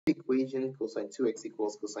equation cosine 2x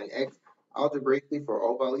equals cosine x algebraically for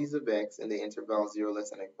all values of x in the interval 0 less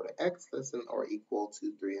than or equal to x less than or equal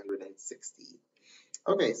to 360.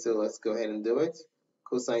 Okay, so let's go ahead and do it.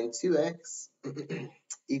 Cosine 2x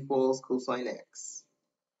equals cosine x.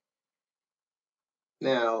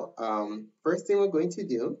 Now, first thing we're going to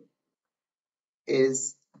do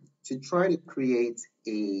is to try to create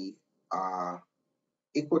a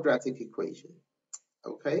quadratic equation.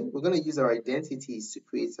 Okay, we're going to use our identities to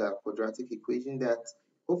create a quadratic equation that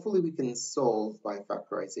hopefully we can solve by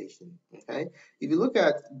factorization. Okay, if you look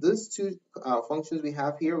at those two functions we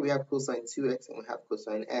have here, we have cosine 2x and we have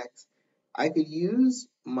cosine x. I could use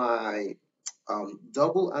my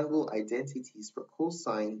double angle identities for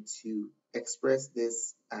cosine to express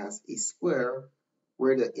this as a square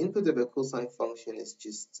where the input of a cosine function is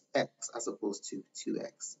just x as opposed to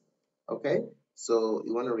 2x. Okay, so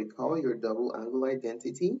you want to recall your double angle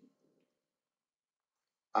identity.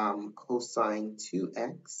 Cosine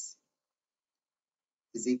 2x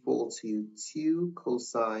is equal to 2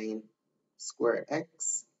 cosine square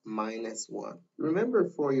x minus 1. Remember,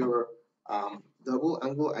 for your double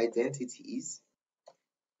angle identities,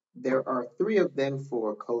 there are 3 of them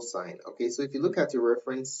for cosine. Okay, so if you look at your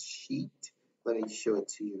reference sheet, let me show it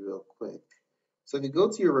to you real quick. So if you go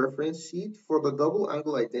to your reference sheet, for the double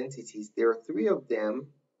angle identities, there are 3 of them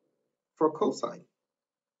for cosine.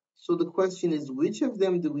 So the question is, which of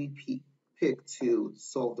them do we pick to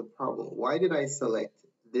solve the problem? Why did I select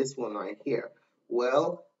this one right here?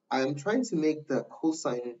 Well, I'm trying to make the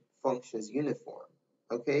cosine functions uniform.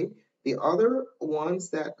 Okay, the other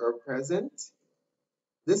ones that are present,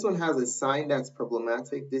 this one has a sign that's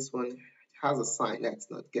problematic. This one has a sign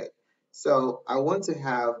that's not good. So I want to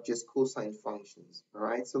have just cosine functions. All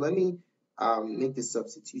right, so let me make the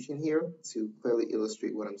substitution here to clearly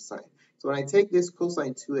illustrate what I'm saying. So when I take this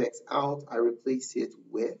cosine 2x out, I replace it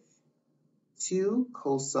with 2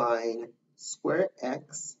 cosine square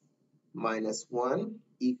x minus 1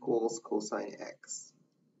 equals cosine x.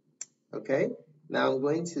 Okay, now I'm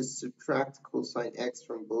going to subtract cosine x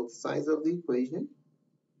from both sides of the equation.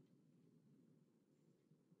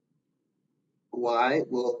 Why?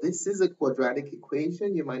 Well, this is a quadratic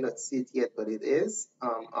equation. You might not see it yet, but it is.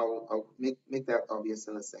 I'll make that obvious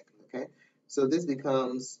in a second, okay? So this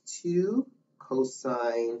becomes 2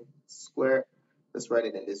 cosine square. Let's write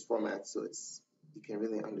it in this format so you can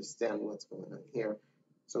really understand what's going on here.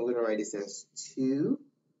 So I'm going to write this as 2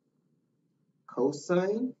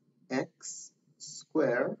 cosine x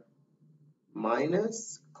square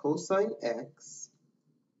minus cosine x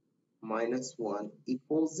minus 1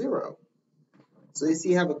 equals 0. So you see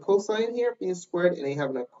you have a cosine here being squared and you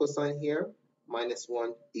have a cosine here, minus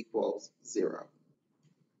 1 equals 0.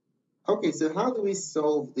 Okay, so how do we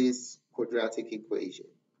solve this quadratic equation?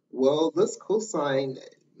 Well, this cosine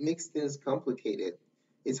makes things complicated.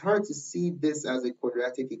 It's hard to see this as a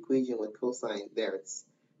quadratic equation with cosine there. It's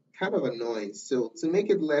kind of annoying. So to make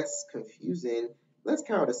it less confusing, let's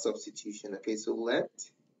carry out a substitution. Okay, so let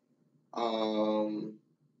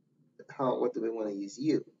what do we want to use?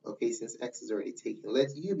 U. Okay, since x is already taken,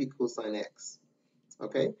 let u be cosine x.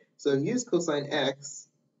 Okay, so if u is cosine x,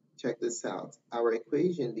 check this out. Our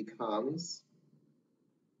equation becomes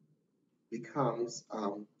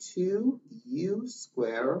 2u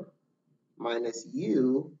squared minus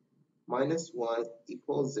u minus 1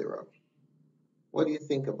 equals 0. What do you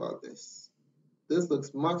think about this? This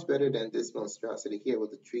looks much better than this monstrosity here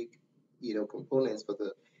with the trig, components for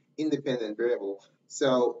the independent variable.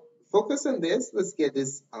 So focus on this. Let's get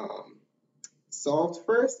this solved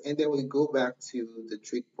first, and then we go back to the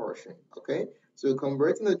trig portion. Okay, so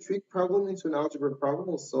converting the trig problem into an algebra problem,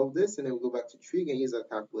 we'll solve this, and then we'll go back to trig and use our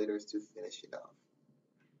calculators to finish it off.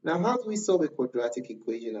 Now, how do we solve a quadratic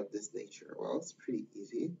equation of this nature? Well, it's pretty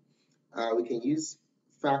easy. We can use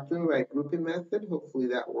factoring by grouping method. Hopefully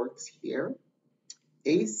that works here.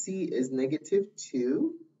 AC is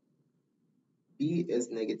 -2, B is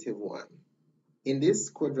 -1. In this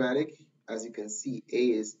quadratic, as you can see,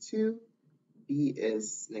 A is 2, B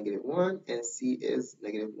is -1, and C is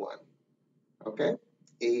 -1. Okay,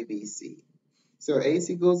 A, B, C. So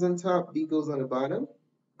AC goes on top, B goes on the bottom.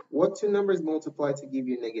 What two numbers multiply to give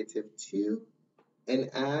you -2 and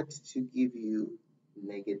add to give you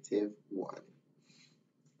 -1?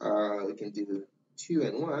 We can do 2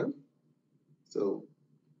 and 1. So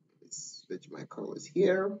let's switch my colors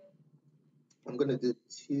here. I'm going to do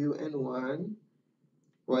 2 and 1.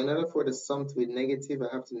 Well, in order for the sum to be negative, I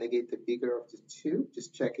have to negate the bigger of the 2.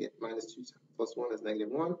 Just check it. -2 plus 1 is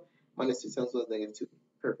 -1. -2 times 1 is -2.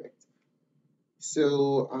 Perfect.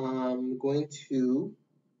 So I'm going to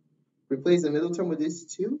replace the middle term with this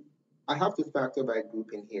 2. I have to factor by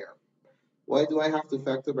grouping here. Why do I have to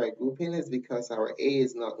factor by grouping? Is because our a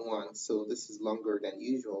is not 1, so this is longer than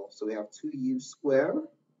usual. So we have 2u squared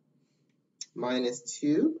minus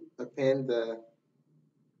 2, append the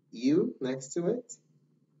u next to it,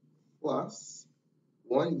 plus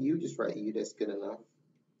 1u, just write u, that's good enough,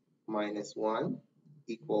 minus 1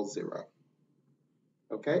 equals 0.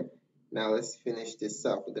 Okay, now let's finish this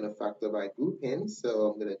up. We're going to factor by grouping, so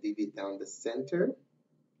I'm going to divvy down the center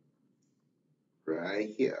right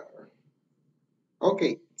here.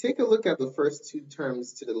 Okay, take a look at the first two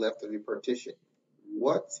terms to the left of your partition.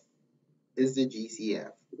 What is the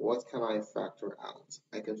GCF? What can I factor out?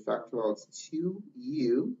 I can factor out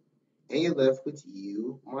 2u, and you're left with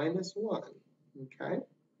u minus 1. Okay,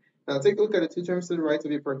 now take a look at the two terms to the right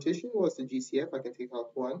of your partition. What's the GCF? I can take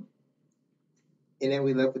out 1, and then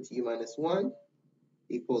we're left with u minus 1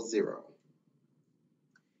 equals 0.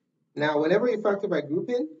 Now, whenever you factor by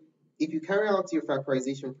grouping, if you carry out your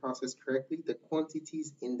factorization process correctly, the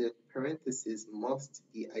quantities in the parentheses must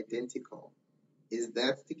be identical. Is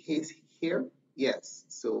that the case here? Yes,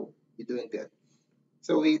 so you're doing good.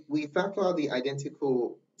 So we factor out the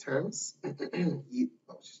identical terms.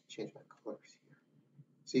 I'll just change my colors here.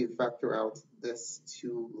 So you factor out this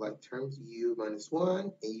two like terms, u minus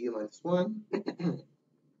 1 and u minus 1.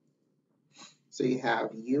 So you have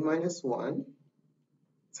u minus 1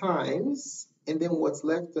 times, and then what's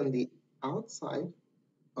left on the outside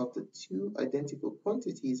of the two identical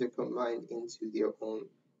quantities are combined into their own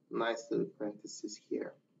nice little parentheses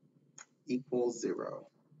here, equals 0.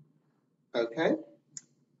 Okay,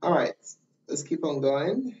 all right, let's keep on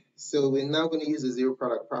going. So we're now going to use the zero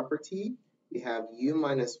product property. We have u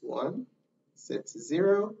minus 1 set to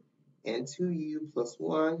 0 and 2u plus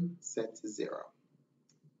 1 set to 0.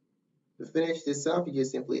 To finish this up, you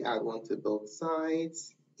just simply add 1 to both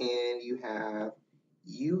sides, and you have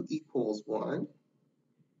u equals 1.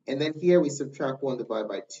 And then here we subtract 1 divided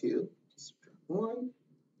by 2. Subtract 1.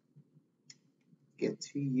 Get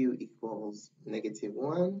 2u equals negative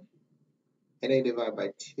 1. And then divide by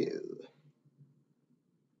 2.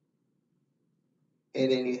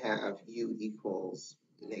 And then you have u equals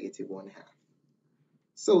negative 1/2.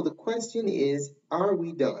 So the question is, are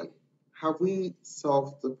we done? Have we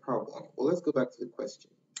solved the problem? Well, let's go back to the question.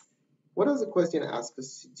 What does the question ask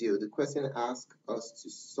us to do? The question asks us to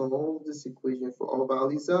solve this equation for all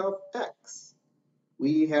values of x.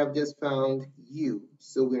 We have just found u,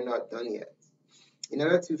 so we're not done yet. In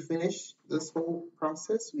order to finish this whole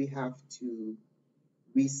process, we have to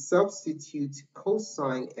resubstitute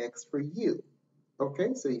cosine x for u.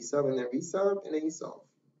 Okay, so you sub and then resub and then you solve.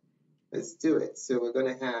 Let's do it. So we're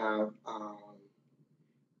going to have,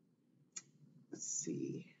 let's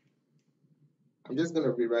see. I'm just going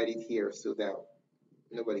to rewrite it here so that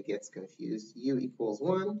nobody gets confused. U equals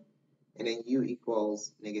 1, and then u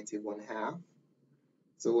equals negative 1/2.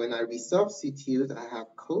 So when I resubstitute, I have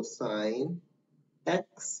cosine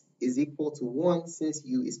x is equal to 1 since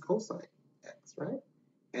u is cosine x, right?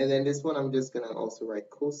 And then this one, I'm just going to also write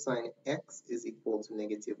cosine x is equal to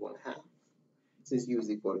negative 1/2 since u is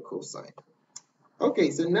equal to cosine. Okay,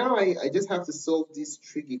 so now I just have to solve these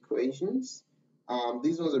trig equations.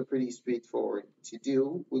 These ones are pretty straightforward to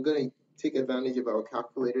do. We're going to take advantage of our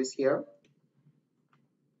calculators here.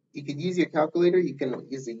 You can use your calculator. You can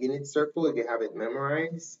use the unit circle if you have it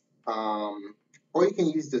memorized. Or you can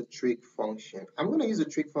use the trig function. I'm going to use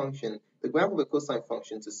the trig function, the graph of a cosine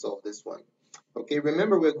function, to solve this one. Okay,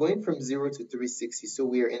 remember we're going from 0 to 360, so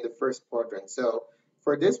we are in the first quadrant. So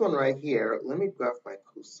for this one right here, let me graph my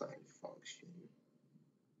cosine function.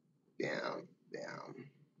 Down, down.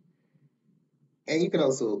 And you can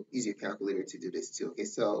also use your calculator to do this too. Okay,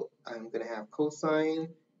 so I'm going to have cosine,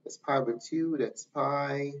 that's pi over 2, that's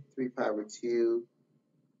pi, 3 pi over 2,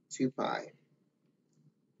 2 pi.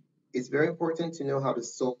 It's very important to know how to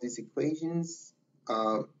solve these equations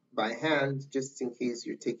by hand, just in case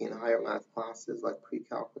you're taking higher math classes like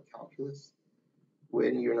pre-calc or calculus,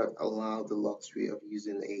 when you're not allowed the luxury of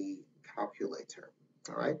using a calculator.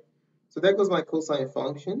 All right, so that goes my cosine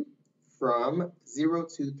function from 0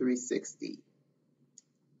 to 360.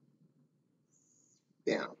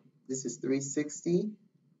 Down. This is 360.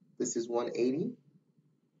 This is 180.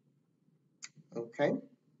 Okay.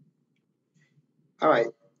 All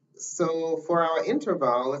right. So for our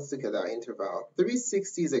interval, let's look at our interval.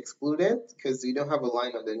 360 is excluded because you don't have a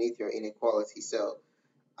line underneath your inequality. So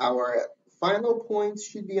our final point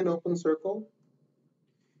should be an open circle.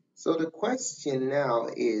 So the question now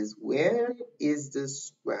is, where is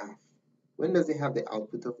this graph? When does it have the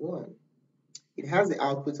output of 1? It has the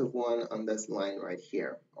output of 1 on this line right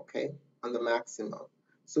here, okay, on the maximum.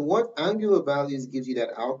 So what angular values gives you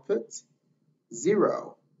that output?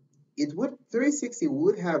 0. 360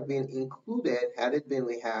 would have been included had it been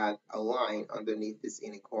we had a line underneath this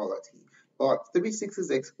inequality. But 360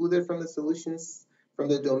 is excluded from the solutions, from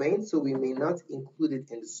the domain, so we may not include it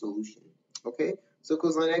in the solution. Okay, so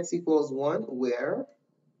cosine x equals 1, where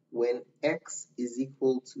when x is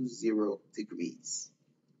equal to 0 degrees.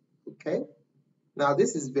 Okay, now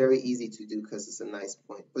this is very easy to do because it's a nice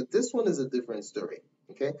point, but this one is a different story.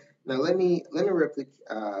 Okay, now let me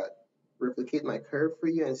replicate my curve for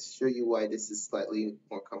you and show you why this is slightly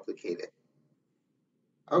more complicated.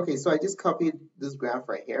 Okay, so I just copied this graph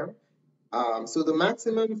right here. So the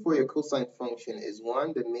maximum for your cosine function is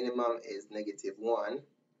 1, the minimum is -1.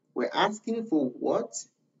 We're asking for what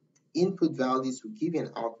input values will give you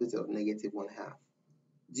an output of -1/2.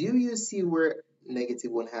 Do you see where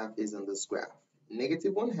 -1/2 is on this graph?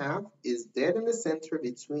 -1/2 is dead in the center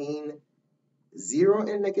between 0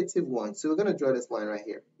 and -1. So we're going to draw this line right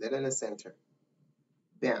here, dead in the center.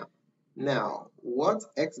 Bam. Now, what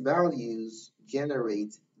x values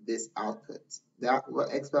generate this output? That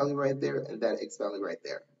x value right there and that x value right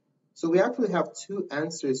there. So we actually have two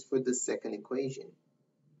answers for the second equation.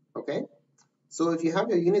 Okay? So if you have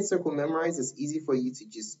your unit circle memorized, it's easy for you to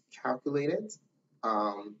just calculate it,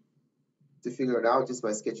 to figure it out just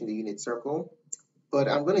by sketching the unit circle. But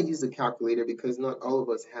I'm going to use the calculator because not all of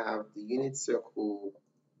us have the unit circle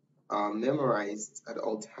memorized at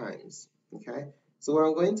all times. Okay? So what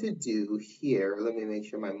I'm going to do here, let me make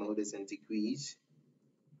sure my mode is in degrees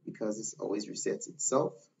because this always resets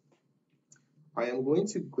itself. I am going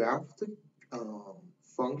to graph the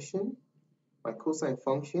function, my cosine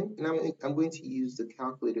function, and I'm going to use the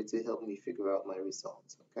calculator to help me figure out my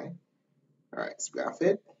results. Okay. All right, let's graph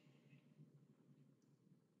it.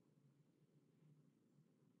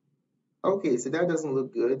 Okay, so that doesn't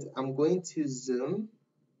look good. I'm going to zoom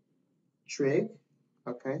Trig.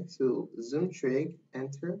 Okay, so zoom Trig,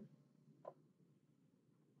 enter.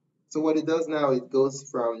 So what it does now, it goes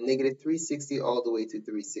from -360 all the way to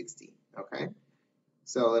 360. Okay,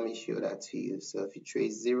 so let me show that to you. So if you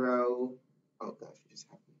trace 0, oh gosh, what just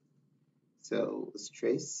happened? So let's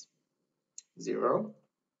trace 0.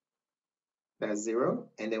 That's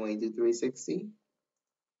 0. And then when you do 360,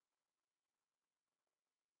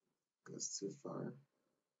 goes too far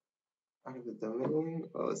out of the domain.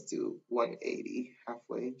 Well, let's do 180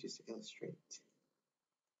 halfway just to illustrate.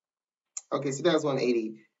 Okay, so that's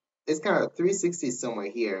 180. It's kind of 360 is somewhere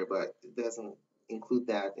here, but it doesn't include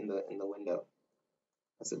that in the window.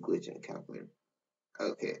 That's a glitch in the calculator.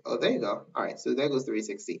 Okay, oh, there you go. All right, so there goes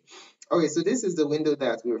 360. Okay, so this is the window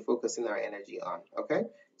that we were focusing our energy on. Okay,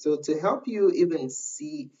 so to help you even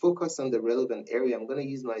focus on the relevant area, I'm going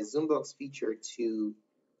to use my zoom box feature to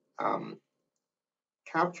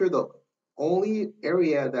capture the only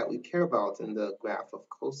area that we care about in the graph of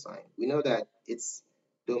cosine. We know that its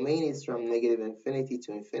domain is from -infinity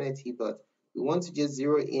to infinity, but we want to just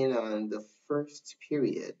zero in on the first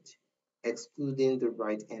period, excluding the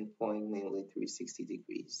right endpoint, namely 360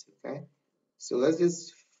 degrees. Okay, so let's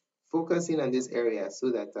just focus in on this area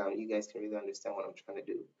so that you guys can really understand what I'm trying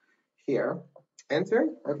to do here. Enter.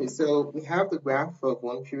 Okay, so we have the graph of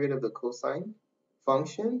one period of the cosine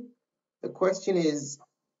function. The question is,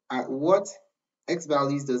 at what x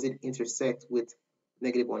values does it intersect with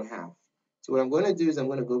 -1/2? So what I'm going to do is I'm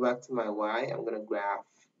going to go back to my y. I'm going to graph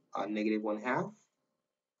 -1/2.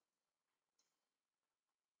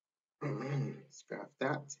 Let's graph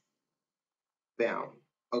that. Bam.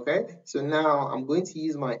 Okay, so now I'm going to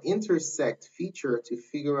use my intersect feature to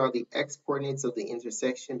figure out the x coordinates of the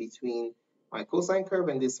intersection between my cosine curve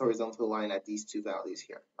and this horizontal line at these two values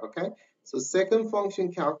here. Okay, so second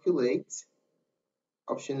function calculate,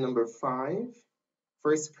 option number 5.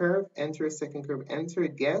 First curve, enter, second curve, enter,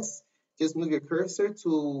 guess. Just move your cursor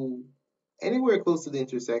to anywhere close to the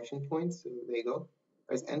intersection point. So there you go.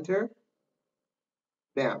 Press enter.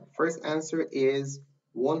 Bam. First answer is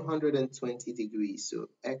 120 degrees. So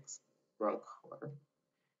x, wrong color.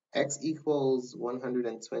 X equals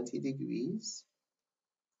 120 degrees.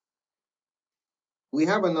 We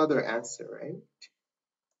have another answer, right?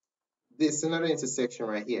 This is another intersection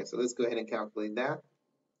right here. So let's go ahead and calculate that.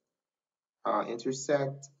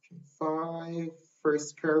 Intersect 5. First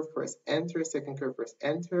curve, press enter. Second curve, press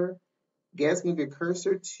enter. Guess, move your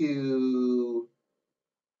cursor to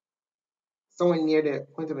somewhere near the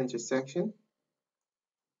point of intersection.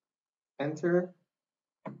 Enter.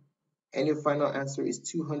 And your final answer is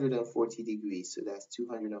 240 degrees. So that's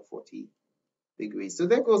 240 degrees. So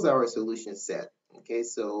there goes our solution set. Okay,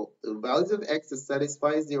 so the values of x that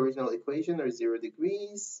satisfies the original equation are 0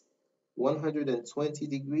 degrees, 120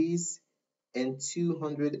 degrees, and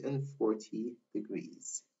 240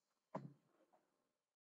 degrees.